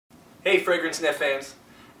Hey FragranceNet fans!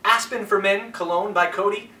 Aspen for Men Cologne by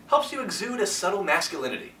Coty helps you exude a subtle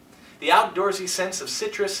masculinity. The outdoorsy scents of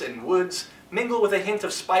citrus and woods mingle with a hint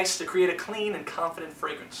of spice to create a clean and confident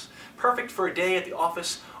fragrance, perfect for a day at the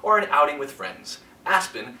office or an outing with friends.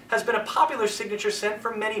 Aspen has been a popular signature scent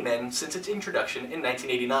for many men since its introduction in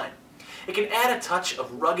 1989. It can add a touch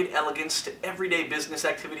of rugged elegance to everyday business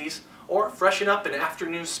activities or freshen up an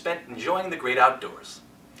afternoon spent enjoying the great outdoors.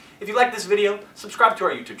 If you like this video, subscribe to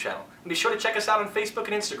our YouTube channel and be sure to check us out on Facebook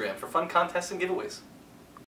and Instagram for fun contests and giveaways.